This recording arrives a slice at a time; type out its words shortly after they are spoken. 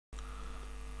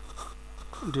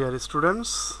Dear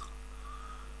students,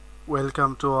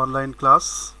 welcome to online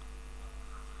class.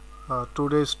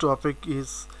 Today's topic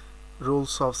is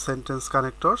rules of sentence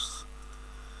connectors.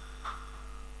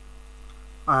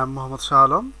 I am Mohammad Shah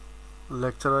Alam,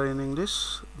 lecturer in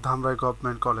English, Dhamrai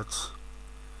Government College.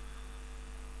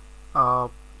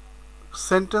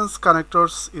 Sentence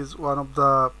connectors is one of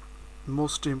the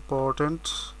most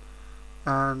important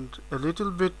and a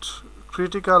little bit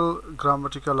critical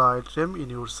grammatical item in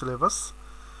your syllabus.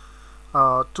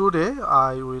 Today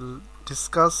I will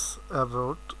discuss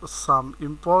about some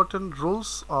important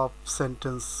rules of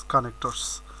sentence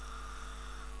connectors.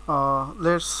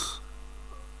 Let's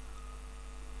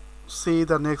see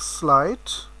the next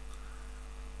slide.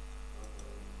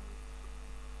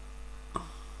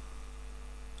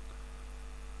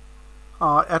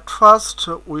 At first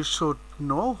we should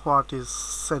know what is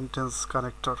sentence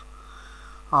connector.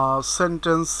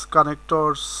 Sentence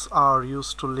connectors are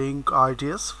used to link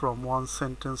ideas from one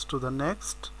sentence to the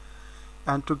next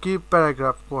and to give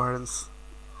paragraph coherence.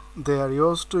 They are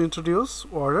used to introduce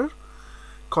order,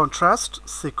 contrast,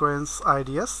 sequence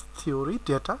ideas, theory,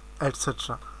 data,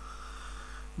 etc.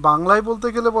 বাংলায় বলতে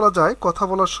গেলে বলা যায় কথা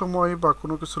বলার সময় বা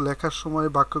কোনো কিছু লেখার সময়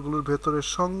বাক্যগুলোর ভেতরে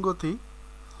সঙ্গতি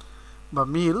বা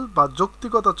মিল বা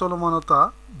যৌক্তিকতা চলমানতা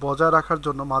বজায় রাখার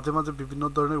জন্য মাঝে মাঝে বিভিন্ন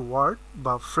ধরনের ওয়ার্ড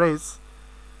বা ফ্রেজ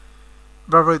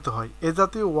ব্যবহৃত হয়। এই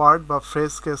জাতীয় ওয়ার্ড বা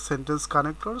ফ্রেজকে সেন্টেন্স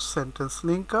কানেক্টরস, সেন্টেন্স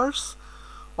লিঙ্কার্স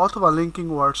অথবা লিঙ্কিং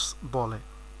ওয়ার্ডস বলে।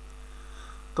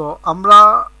 তো আমরা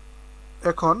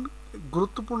এখন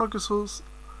গুরুত্বপূর্ণ কিছু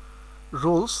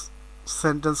রুলস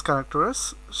সেন্টেন্স কানেক্টরস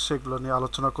সেগুলো নিয়ে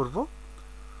আলোচনা করব।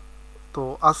 তো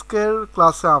আজকের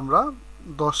ক্লাসে আমরা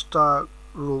 10টা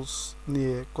রুলস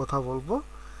নিয়ে কথা বলবো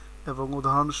এবং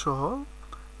উদাহরণ সহ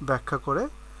ব্যাখ্যা করে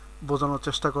বোঝানোর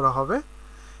চেষ্টা করা হবে।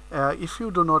 If you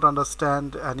do not understand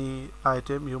any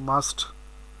item, you must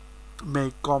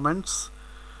make comments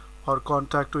or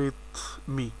contact with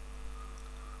me.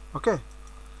 Okay.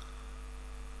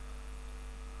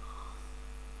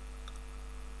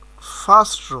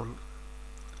 First rule.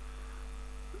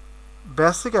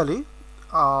 Basically,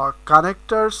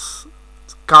 connectors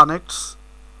connects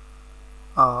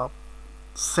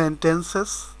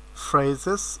sentences,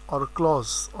 phrases, or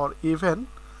clause, or even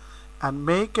and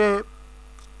make a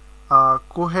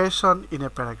cohesion in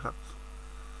a paragraph.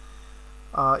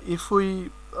 If we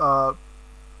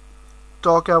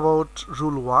talk about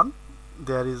rule 1,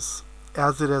 there is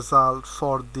as a result,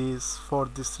 for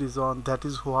this reason, that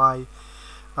is why,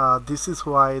 this is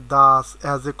why, thus,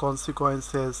 as a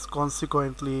consequences,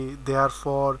 consequently,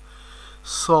 therefore,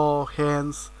 so,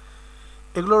 hence.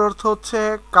 এগুলোর অর্থ হচ্ছে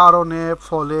কারণে,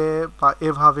 ফলে বা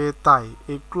এভাবে, তাই।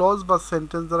 এই clause বা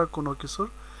সেন্টেন্স দ্বারা কোনো কিছুর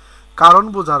কারণ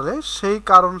বোঝালে সেই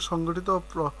কারণ সংঘটিত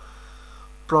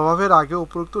প্রভাবের আগে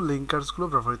উপরোক্ত লিঙ্কার্সগুলো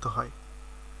ব্যবহৃত হয়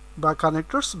বা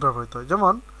কানেক্টরস ব্যবহৃত হয়।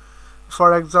 যেমন for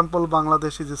example,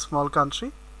 Bangladesh is a small country,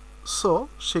 so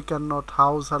she can not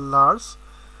house a large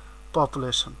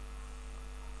population.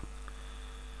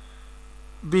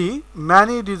 B,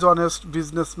 many dishonest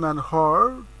businessmen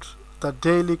hoard the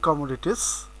daily commodities.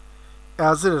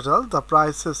 As a result, the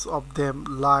prices of them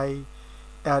lie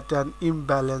at an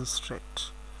imbalanced rate.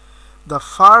 The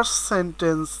first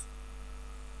sentence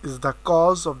is the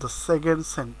cause of the second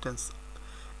sentence,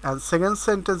 and second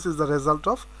sentence is the result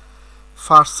of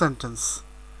first sentence.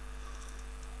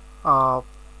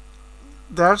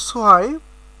 That's why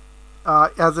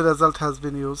as a result has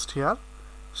been used here.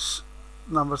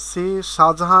 Number C,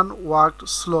 Shahjahan worked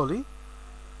slowly.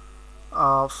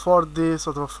 For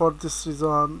this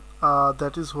reason,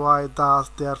 that is why, thus,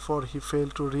 therefore, he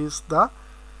failed to reach the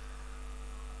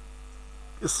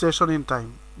station in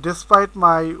time. Despite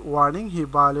my warning, he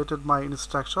violated my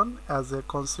instruction. As a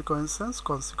consequence,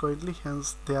 consequently, hence,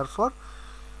 therefore,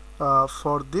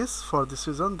 for this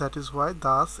reason, that is why,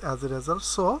 thus, as a result,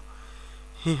 so,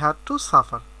 he had to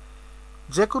suffer.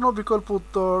 যে কোনো বিকল্প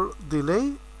উত্তর দিলেই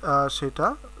সেটা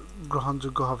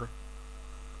গ্রহণযোগ্য হবে।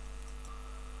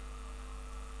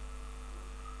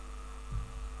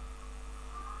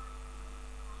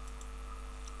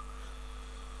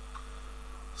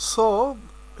 So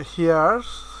here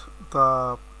the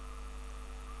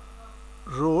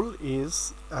rule is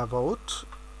about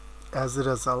as a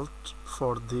result,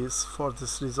 for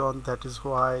this reason, that is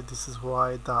why, this is why,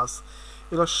 thus.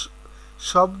 এগুলো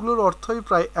সবগুলোর অর্থই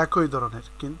প্রায় একই ধরনের,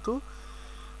 কিন্তু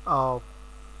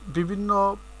বিভিন্ন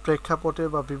প্রেক্ষাপটে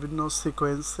বা বিভিন্ন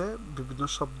সিকোয়েন্সে বিভিন্ন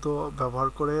শব্দ ব্যবহার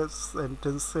করে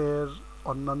সেন্টেন্সের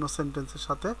অন্যান্য সেন্টেন্সের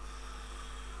সাথে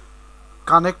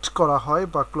কানেক্ট করা হয়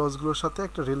বা ক্লজগুলোর সাথে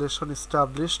একটা রিলেশন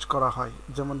এস্টাবলিশড করা হয়।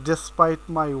 যেমন despite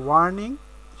my warning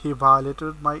he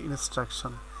violated my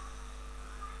instruction.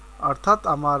 অর্থাৎ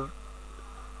আমার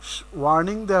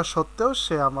ওয়ার্নিং দেওয়া সত্ত্বেও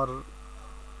সে আমার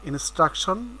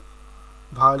ইনস্ট্রাকশন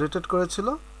ভায়োলেটেড করেছিল,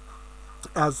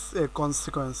 অ্যাজ এ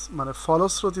কনসিকোয়েন্স মানে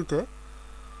ফলশ্রুতিতে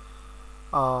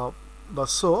বা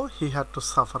so he had to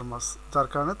suffer মাস, যার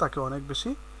কারণে তাকে অনেক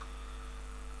বেশি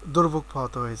দুর্ভোগ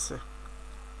পোহাতে হয়েছে।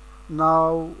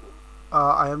 নাও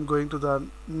I am going to the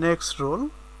next rule,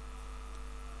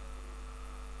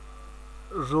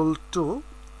 rule 2.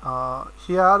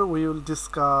 Here we will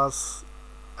discuss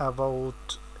about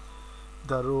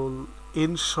the rule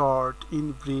in short, in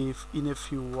brief, in a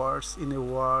few words, in a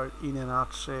word, in a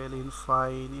nutshell, in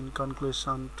fine, in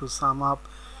conclusion, to sum up,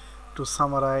 to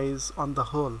summarize, on the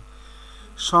whole.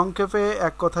 সংক্ষেপে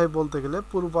এক কথায় বলতে গেলে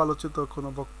পূর্ব আলোচিত কোনো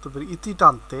বক্তব্যের ইতি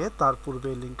টানতে তার পূর্বে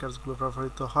লিঙ্কার্সগুলো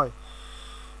ব্যবহৃত হয়।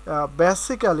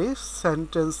 বেসিক্যালি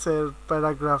সেন্টেন্সের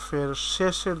প্যারাগ্রাফের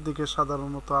শেষের দিকে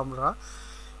সাধারণত আমরা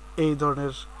এই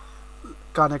ধরনের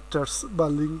কানেক্টার্স বা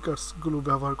লিঙ্কার্সগুলো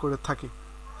ব্যবহার করে থাকি।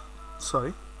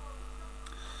 Sorry.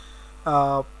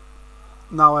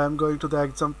 Now I am going to the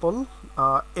example.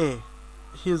 A.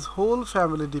 His whole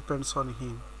family depends on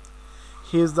him.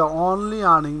 He is the only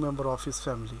earning member of his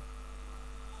family.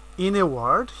 In a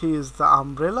word, he is the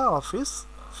umbrella of his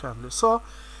family. So,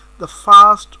 the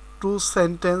first two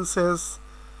sentences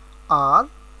are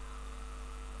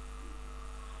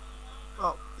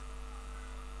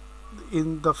in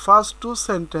the first two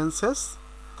sentences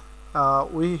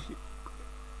we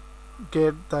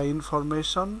get the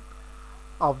information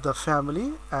of the family,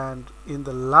 and in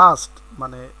the last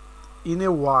মানে in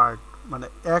a word মানে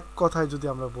এক কথায় যদি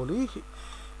আমরা বলি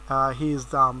he is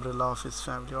the umbrella of his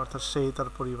family, অর্থাৎ সেই তার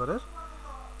পরিবারের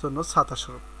জন্য ছাতা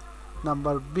স্বরূপ।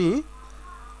 Number B,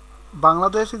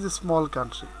 Bangladesh is a small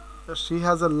country. She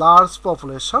has a large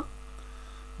population.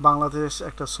 Bangladesh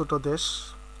একটা ছোট দেশ,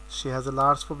 she has a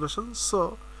large population, so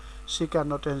she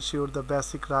cannot ensure the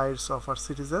basic rights of her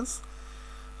citizens.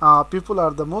 People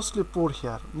are the mostly poor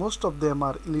here. Most of them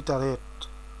are illiterate.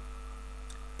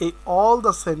 All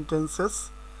the sentences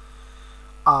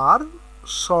are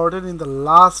shortened in the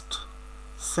last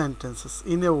sentences.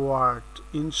 In a word,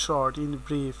 in short, in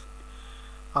brief,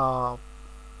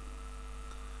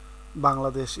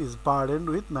 Bangladesh is burdened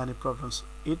with many problems.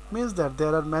 It means that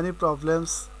there are many problems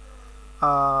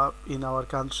in our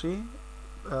country.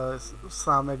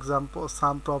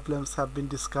 Some problems have been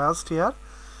discussed here.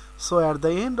 So at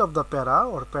the end of the para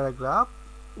or paragraph,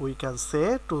 we can say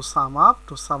to sum up,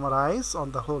 to summarize, on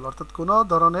the whole. অর্থাৎ কোনো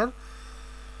ধরনের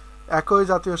একই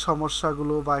জাতীয়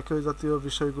সমস্যাগুলো বা একই জাতীয়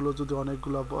বিষয়গুলো যদি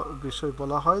অনেকগুলো বিষয়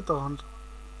বলা হয়, তখন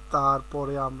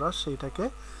তারপরে আমরা সেইটাকে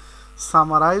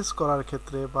সামারাইজ করার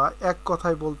ক্ষেত্রে বা এক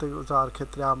কথায় বলতে যাওয়ার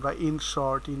ক্ষেত্রে আমরা in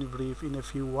short, in brief, in a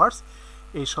few words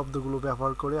এই শব্দগুলো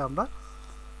ব্যবহার করে আমরা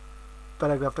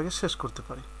প্যারাগ্রাফটাকে শেষ করতে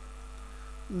পারি।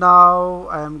 Now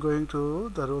I am going to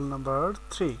the rule number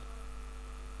 3.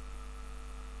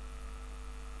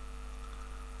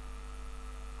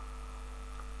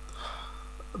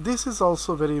 This is also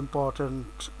very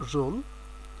important rule,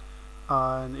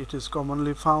 and it is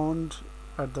commonly found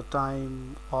at the time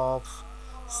of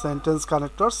sentence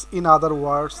connectors. In other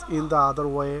words, in the other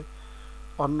way,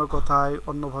 অন্য কথায়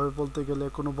অন্যভাবে বলতে গেলে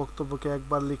কোনো বক্তব্যকে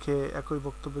একবার লিখে একই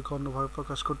বক্তব্যকে অন্যভাবে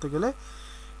প্রকাশ করতে গেলে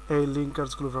এই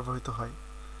লিঙ্কার্সগুলো ব্যবহৃত হয়।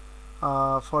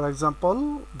 For example,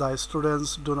 the students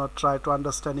do not try to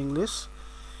understand English.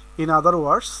 In other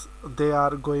words, they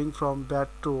are going from bad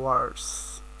to worse.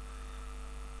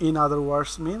 In other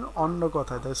words mean অন্য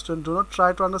কথায় the students do not try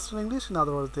to understand English. In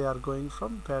other words, they are going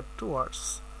from bad to worse.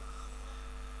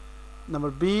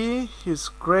 Number B, his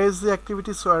crazy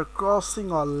activities were crossing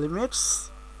all limits.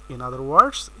 In other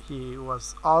words, he was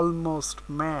almost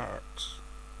mad.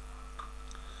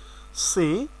 C,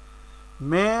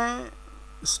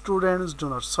 students do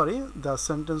not, sorry, the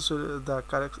sentence,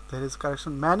 there is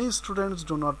correction. Many students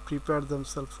do not prepare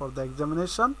themselves for the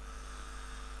examination.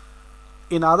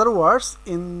 In other words,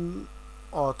 in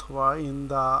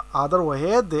the other way,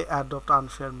 they adopt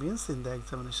unfair means in the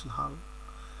examination hall.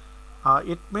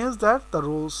 It means that the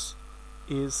rules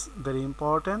is very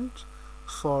important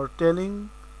for telling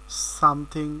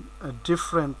something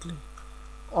differently.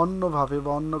 অন্যভাবে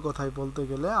বা অন্য কথায় বলতে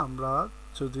গেলে আমরা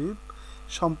যদি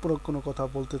সম্পূরক কোনো কথা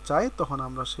বলতে চাই, তখন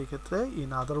আমরা সেই ক্ষেত্রে in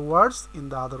other words, in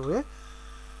the other way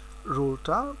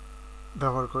রুলটা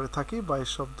ব্যবহার করে থাকি, বা এই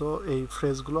শব্দ এই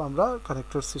ফ্রেজগুলো আমরা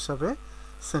কানেক্টরস হিসাবে,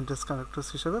 সেন্টেন্স কানেক্টরস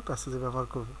হিসাবে প্যাসেজে ব্যবহার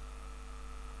করব।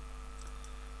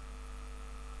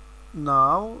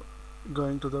 Now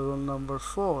going to the rule number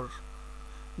 4.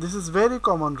 This is very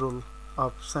common rule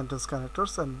of sentence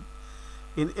connectors, and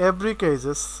in every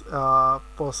cases,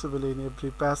 possibly in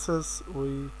every passage,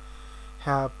 we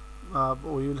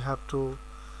will have to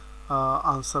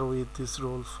answer with this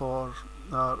rule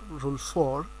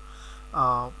 4.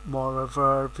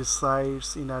 Moreover, besides,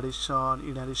 in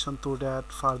addition to that,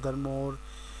 furthermore,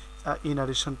 in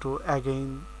addition to,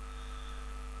 again,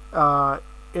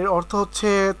 এর অর্থ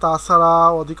হচ্ছে তাছাড়া,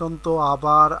 অধিকন্ত,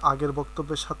 আবার, আগের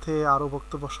বক্তব্যের সাথে আরও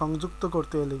বক্তব্য সংযুক্ত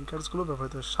করতে লিঙ্কার্সগুলো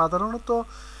ব্যবহৃত হয়। সাধারণত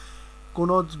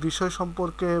কোনো বিষয়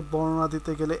সম্পর্কে বর্ণনা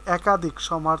দিতে গেলে, একাধিক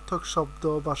সমার্থক শব্দ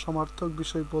বা সমার্থক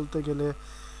বিষয় বলতে গেলে,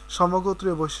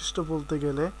 সমগোত্রীয় বৈশিষ্ট্য বলতে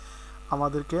গেলে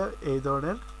আমাদেরকে এই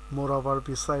ধরনের moreover,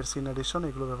 besides, in addition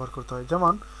এগুলো ব্যবহার করতে হয়।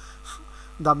 যেমন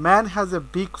the man has a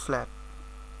big flat.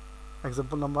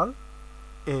 Example number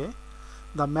A.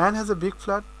 The man has a big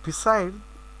flat. Beside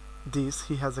this,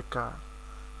 he has a car.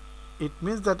 It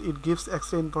means that it gives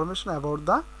extra information about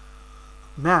the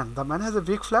man. The man has a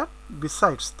big flat.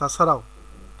 Besides, তাছাড়াও,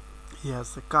 he has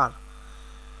a car.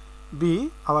 B.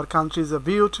 Our country is a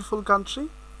beautiful country.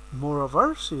 Moreover,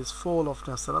 she is full of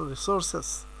natural resources.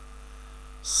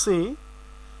 C.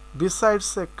 Besides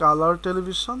a color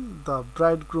television, the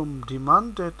bridegroom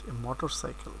demanded a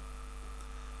motorcycle.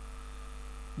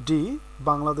 D.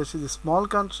 Bangladesh is a small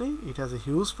country. It has a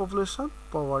huge population.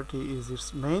 Poverty is its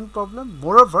main problem.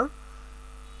 Moreover,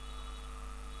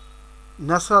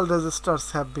 natural disasters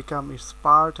have become its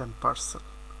part and parcel.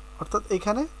 অর্থাৎ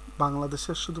এখানে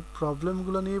বাংলাদেশের শুধু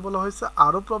প্রবলেমগুলো নিয়ে বলা হয়েছে,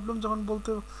 আরও problem যখন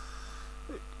বলতে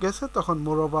গেছে তখন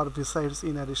moreover, besides,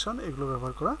 in addition এগুলো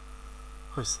ব্যবহার করা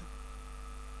হয়েছে।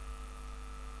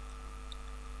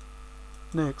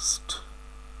 Next,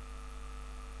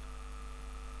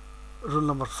 rule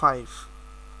number 5.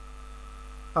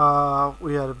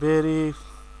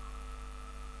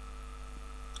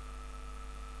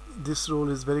 This rule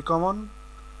is very common,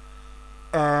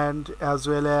 and as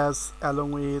well as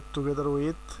along with, together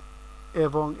with,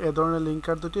 এবং এ ধরনের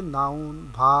লিঙ্কার দুটি নাউন,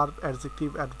 ভার্ব, অ্যাডজেক্টিভ,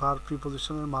 অ্যাডভার্ব,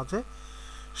 প্রিপোজিশনের মাঝে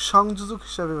সংযোজক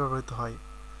হিসাবে ব্যবহৃত হয়।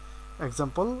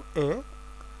 Example A.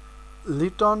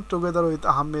 Liton together with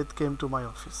Ahmed came to my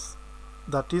office.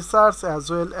 The teachers as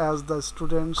well as the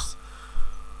students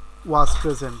was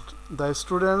present. The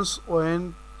students went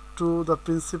to the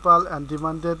principal and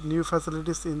demanded new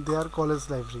facilities in their college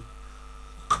library.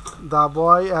 The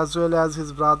boy as well as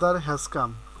his brother has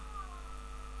come.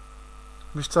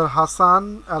 Mr. Hassan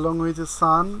along with his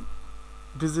son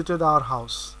visited our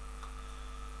house.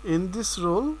 In this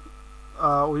rule,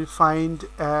 we find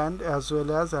and as well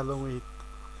as along with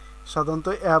সাধারণত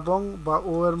এবং বা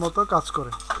ও এর মতো কাজ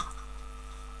করে।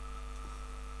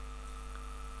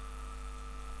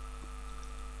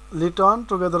 Liton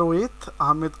together with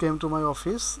Ahmed came to my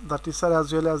office. The teacher as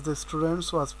well as the students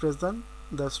was present.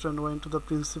 The student went to the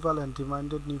principal and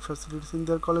demanded new facilities in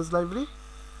their college library.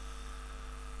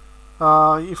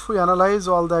 If we analyze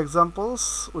all the examples,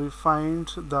 we find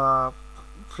the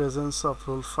presence of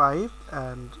rule 5,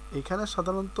 and এখানে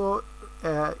সাধারণত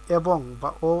এবং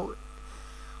বা ও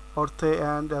অর্থে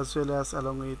and as well as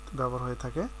along with ব্যবহার হয়ে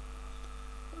থাকে।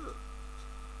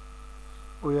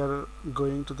 We are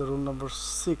going to the rule number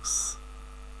 6.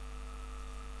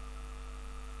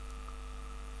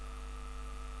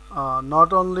 Not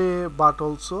only but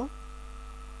also.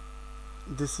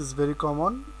 This is very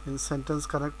common in sentence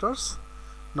connectors.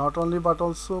 Not only but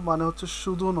also মানে হচ্ছে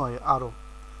শুধু নয়, আরও।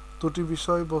 দুটি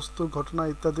বিষয়, বস্তু, ঘটনা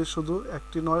ইত্যাদি শুধু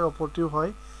একটি নয় অপরটিও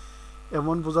হয়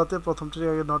এমন বোঝাতে প্রথমটির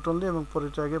আগে নট অনলি এবং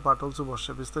পরেরটির আগে বাট অলসো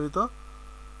বসে। বিস্তারিত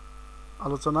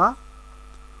আলোচনা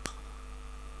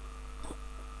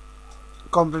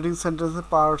কমপ্লিটিং সেন্টেন্সের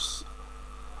পার্টস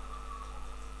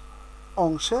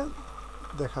অংশে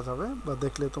দেখা যাবে, বা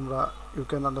দেখলে তোমরা ইউ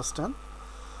ক্যান আন্ডারস্ট্যান্ড।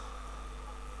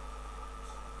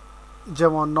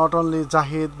 যেমন not only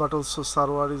Zahid but also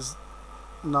Sarwar is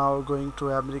now going to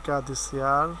America this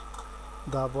year.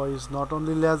 The boy is not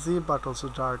only lazy but also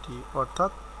dirty.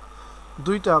 অর্থাৎ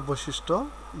দুইটা বৈশিষ্ট্য,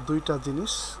 দুইটা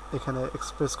জিনিস এখানে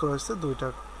এক্সপ্রেস করা হয়েছে, দুইটা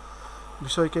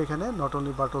বিষয়কে এখানে নট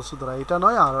অনলি বাট অলসো দ্বারা, এটা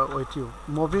নয় আর ওইটিও।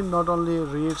 Mobin not only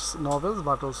reads novels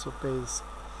but also plays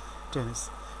tennis.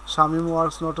 Shamim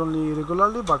works not only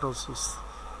irregularly but also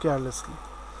carelessly.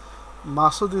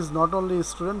 Masood is not only a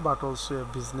student but also a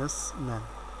businessman.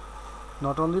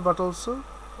 Not only but also,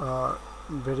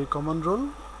 very common rule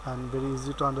and very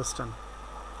easy to understand.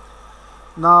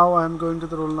 Now I am going to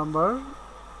the rule number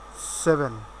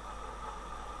 7.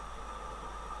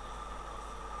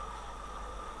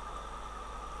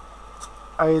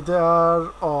 Either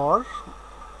or,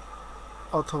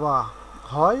 অথবা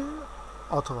হয়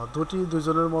অথবা,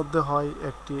 দুজনের মধ্যে হয়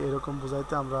একটি, এরকম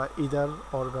বোঝাইতে আমরা ইদার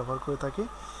অর ব্যবহার করে থাকি।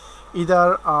 Either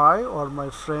I or my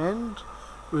friend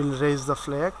will raise the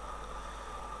flag.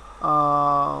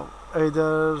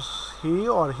 Either he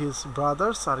or his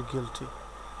brothers are guilty.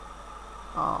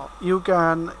 You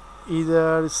can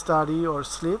either study or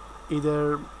sleep,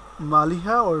 either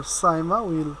Maliha or Saima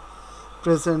will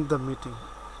present the meeting,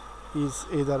 is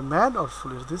either mad or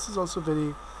foolish. This is also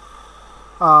very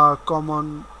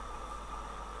common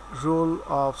rule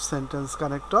of sentence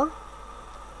connector.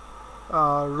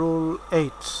 Rule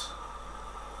 8,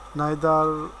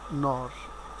 neither nor,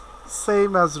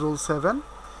 same as rule 7,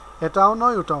 এটাও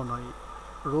নয় ওটাও নয়।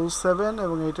 Rule 7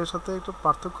 এবং 8 এর সাথে একটু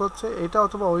পার্থক্য হচ্ছে এটা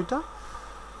অথবা ওইটা,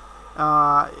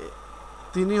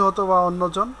 তিনি অথবা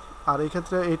অন্যজন, আর এই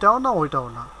ক্ষেত্রে এটাও না ওইটাও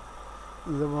না।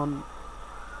 যেমন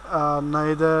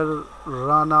neither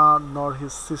Rana nor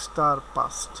his sister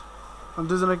passed,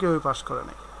 দুজনে কেউই পাস করে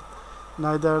নাই।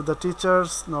 neither the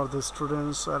teachers nor the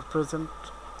students were present,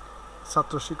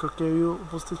 ছাত্র শিক্ষক কেউই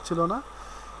উপস্থিত ছিল না।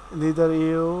 neither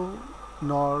you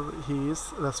nor he is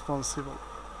responsible.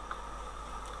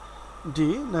 D,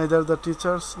 neither the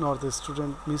teachers nor the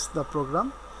student missed the program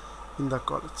in the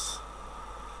college.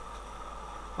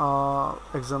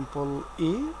 Example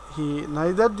E, he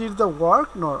neither did the work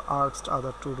nor asked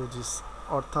other to do this.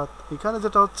 অর্থাৎ এখানে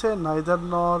যেটা হচ্ছে neither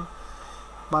nor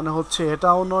মানে হচ্ছে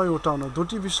এটাও নয় ওটাও নয়,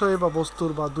 দুটি বিষয় বা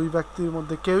বস্তুর বা দুই ব্যক্তির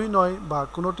মধ্যে কেউই নয় বা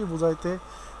কোনোটি বোঝাইতে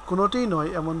কোনোটিই নয়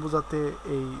এমন বোঝাতে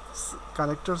এই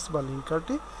কানেক্টরস বা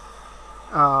লিঙ্কারটি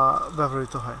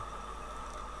ব্যবহৃত হয়।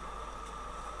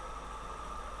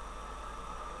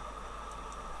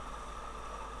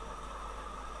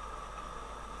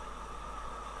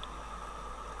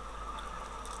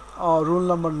 Rule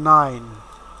number 9.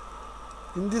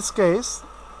 In this case,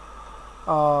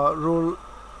 rule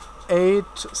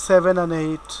 8, 7 and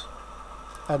 8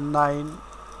 and 9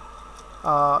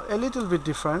 a little bit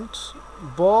different.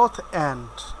 Both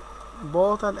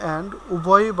and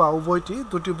উভয় বা উভয়টি,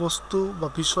 দুটি বস্তু বা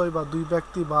বিষয় বা দুই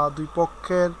ব্যক্তি বা দুই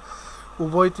পক্ষের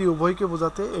উভয়কে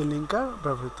বোঝাতে এই লিঙ্কার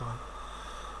ব্যবহৃত হয়।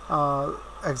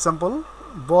 Example,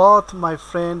 both my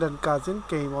friend and cousin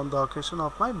came on the occasion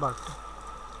of my birthday.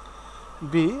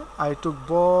 B, I took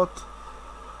both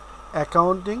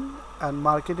accounting and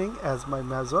marketing as my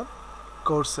major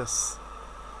courses.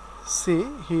 C,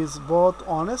 he is both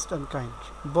honest and kind.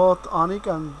 Both Anik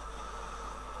and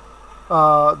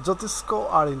Jyotisko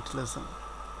are intelligent.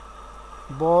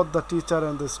 Both the teacher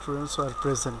and the students were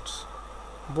present.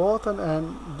 Both and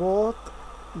both ...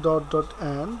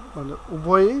 and মানে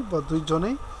উভয়ই বা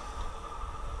দুইজনেই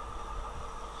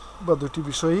বা দুটি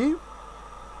বিষয়ই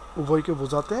উভয়কে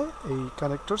বোঝাতে এই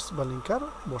কানেক্টরস বা লিঙ্কার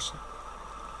বসে।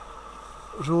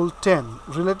 Rule 10,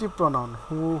 relative pronoun,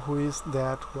 who, who's,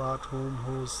 that, what, hmm,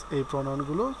 whose, এই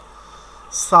প্রনাউনগুলো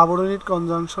সাবঅর্ডিনেট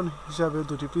কনজাংশন হিসাবে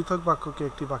দুটি পৃথক বাক্যকে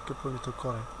একটি বাক্যে পরিণত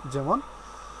করে। যেমন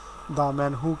the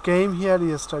man who came here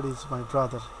yesterday is my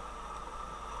brother.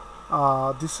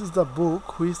 This is the book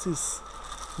which is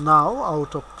now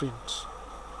out of print.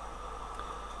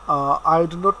 I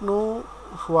do not know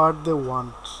what they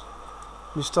want.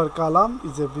 Mr. Kalam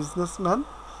is a businessman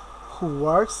who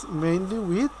works mainly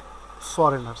with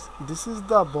foreigners. This is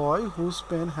the boy whose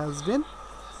pen has been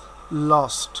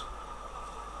lost.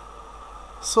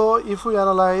 So if we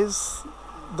analyze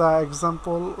the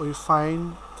example, we find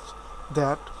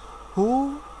that who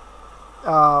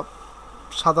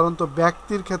সাধারণত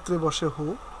ব্যক্তির ক্ষেত্রে বসে হু,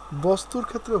 বস্তুর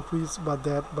ক্ষেত্রে which বা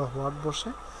that বা what বসে,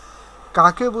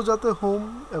 কাকে বোঝাতে হুম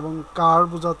এবং কার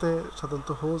বোঝাতে সাধারণত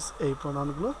হুজ এই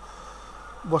প্রনাউনগুলো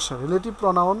বসে। রিলেটিভ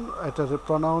প্রনাউন, এটা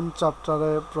প্রনাউন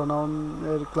চ্যাপ্টারে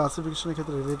প্রনাউনের ক্লাসিফিকেশনের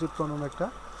ক্ষেত্রে রিলেটিভ প্রনাউন একটা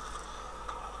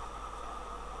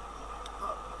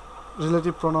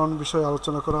রিলেটিভ প্রনাউন বিষয়ে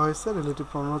আলোচনা করা হয়েছে। রিলেটিভ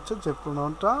প্রনাউন হচ্ছে যে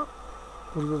প্রনাউনটা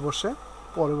পূর্বে বসে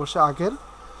পরে বসে আগের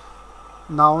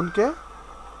নাউনকে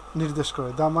নির্দেশ করে।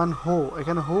 দ্য ম্যান হু,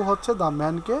 এখানে হু হচ্ছে দ্য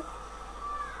ম্যানকে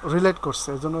রিলেট করছে,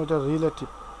 এজন্য এটা রিলেটিভ,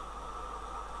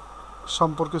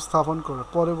 সম্পর্ক স্থাপন করে,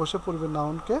 পরে বসে পূর্বের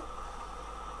নাউনকে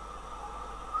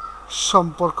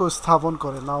সম্পর্ক স্থাপন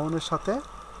করে, নাউনের সাথে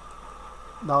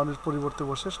নাউনের পরিবর্তে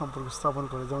বসে সম্পর্ক স্থাপন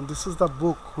করে। যেমন this is the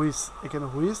book which, এখানে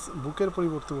হুইচ বুকের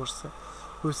পরিবর্তে বসছে,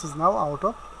 which is now out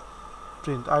of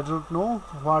print. I don't know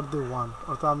what they want,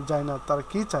 অর্থাৎ আমি জানি না তারা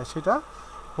কী চায়, সেটা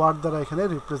হোয়াট দ্বারা এখানে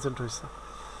রিপ্রেজেন্ট হয়েছে।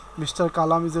 Mister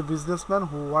Kalam is a businessman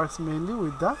who works mainly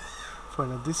with the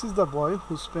foreigner. This is the boy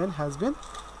whose pen has been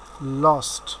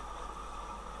lost.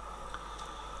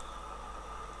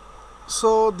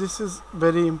 So this is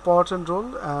very important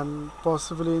role, and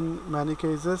possibly in many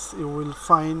cases you will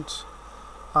find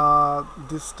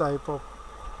this type of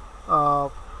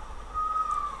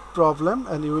problem,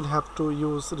 and you will have to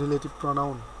use relative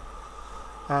pronoun.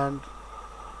 And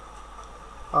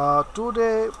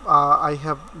today I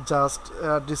have just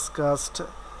discussed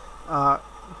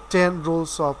 10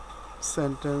 rules of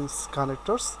sentence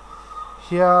connectors.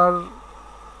 Here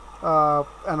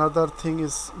another thing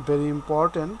is very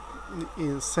important.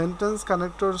 in sentence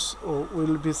connectors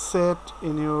will be set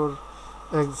in your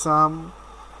exam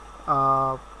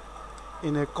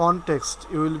in a context.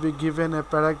 You will be given a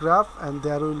paragraph and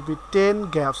there will be 10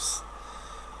 gaps.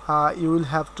 You will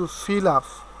have to fill up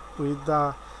with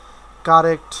the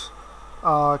correct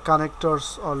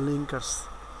connectors or linkers.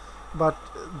 But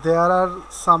there are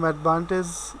some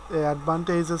advantages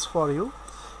for you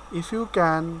if you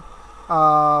can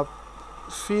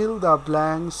fill the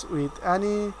blanks with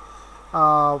any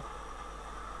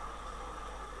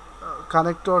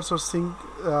connectors or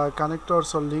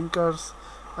connectors or linkers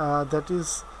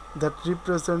that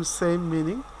represent same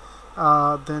meaning.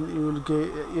 Then you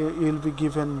will be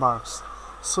given marks.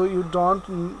 So you don't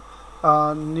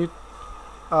need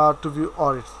to be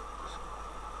worried.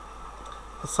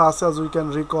 Such as we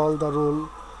can recall the rule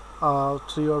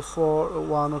 3 or 4,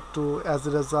 1 or 2, as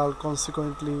a result,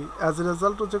 consequently, as a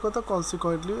result হচ্ছে কথা,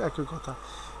 consequently একই কথা,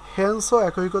 hence ও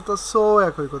একই কথা, so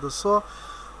একই কথা. So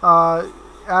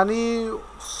any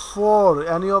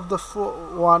one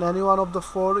of the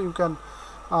four you can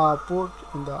put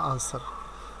in the answer.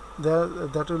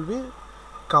 That will be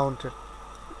counted.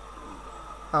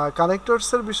 Connectors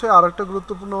এর বিষয়ে আরেকটা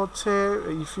গুরুত্বপূর্ণ হচ্ছে,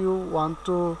 if you want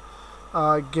to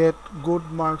get good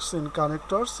marks in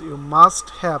connectors, you must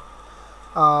have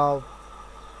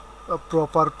a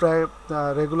proper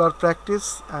regular practice,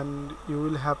 and you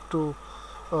will have to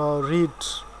read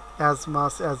as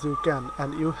much as you can, and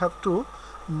you have to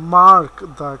mark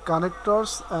the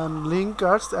connectors and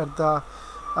linkers at the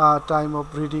time of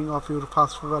reading of your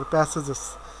first paper passages.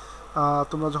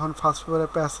 তোমরা যখন first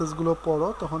পেপারের প্যাসেজগুলো পড়ো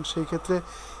তখন সেই ক্ষেত্রে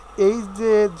এই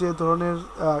যে ধরনের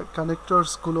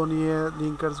কানেক্টরসগুলো নিয়ে,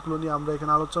 লিঙ্কার্সগুলো নিয়ে আমরা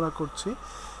এখানে আলোচনা করছি,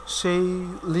 সেই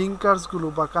লিঙ্কার্সগুলো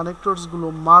বা কানেক্টরসগুলো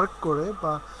মার্ক করে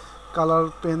বা কালার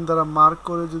পেন দ্বারা মার্ক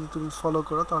করে যদি তুমি ফলো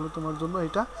করো, তাহলে তোমার জন্য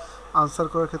এটা আনসার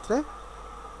করার ক্ষেত্রে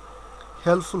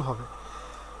হেল্পফুল হবে।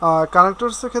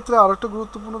 কানেক্টরসের ক্ষেত্রে আরেকটা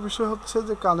গুরুত্বপূর্ণ বিষয় হচ্ছে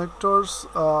যে কানেক্টরস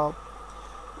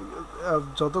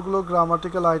যতগুলো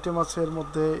গ্রামাটিক্যাল আইটেম আছে এর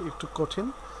মধ্যে একটু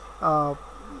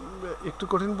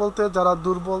কঠিন বলতে যারা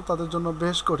দুর্বল তাদের জন্য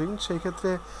বেশ কঠিন। সেই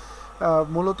ক্ষেত্রে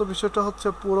মূলত বিষয়টা হচ্ছে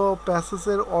পুরো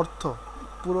প্যাসেজের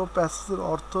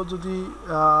অর্থ যদি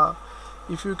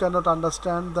if you cannot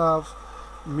understand the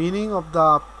meaning of the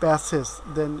passage,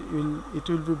 then it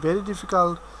will be very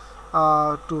difficult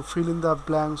to fill in the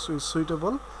blanks with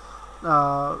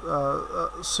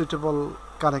suitable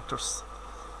connectors.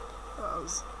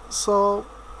 So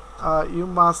you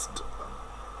must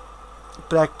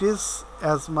practice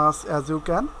as much as you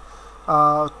can.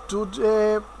 Today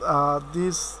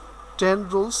these 10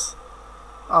 rules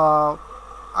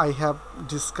I have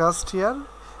discussed here.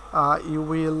 You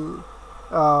will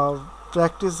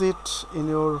practice it in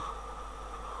your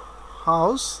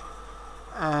house,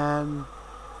 and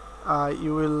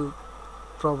you will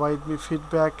provide me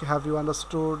feedback. Have you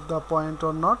understood the point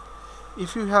or not? If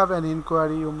you have an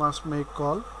inquiry, you must make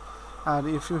call, and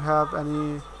if you have any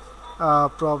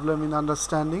problem in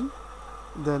understanding,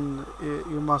 then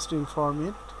you must inform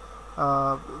it.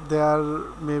 There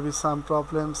may be some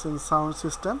problems in sound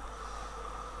system.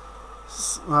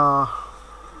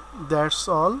 That's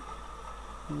all.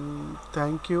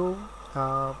 Thank you.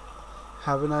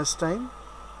 Have a nice time.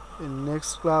 In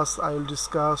next class I will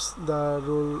discuss the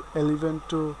rule 11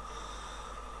 to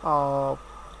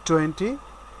 20.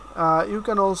 You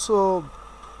can also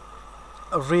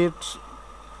read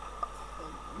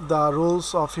the rules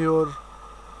of your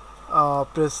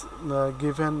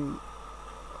given,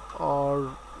 or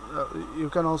you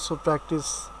can also practice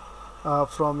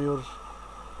from your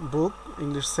book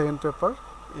English second paper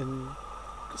in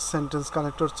sentence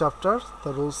connector chapter.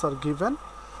 The rules are given.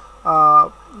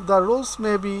 The rules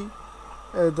may be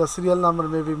the serial number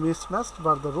may be mismatched,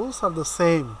 but the rules are the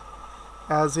same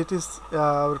as it is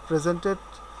presented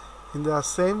in the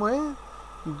same way.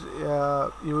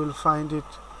 You will find it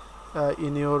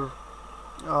in your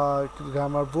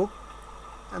grammar book,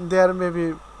 and there may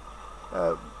be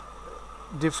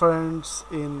difference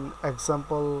in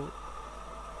example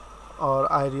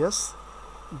or ideas,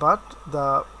 but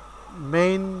the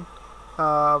main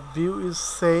view is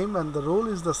same and the rule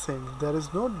is the same. There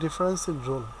is no difference in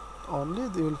rule, only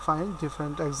you will find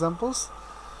different examples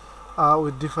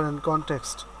with different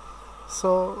context.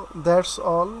 So that's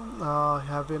all.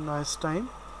 Have a nice time.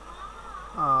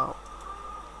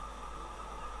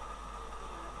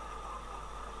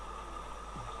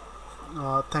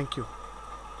 Thank you.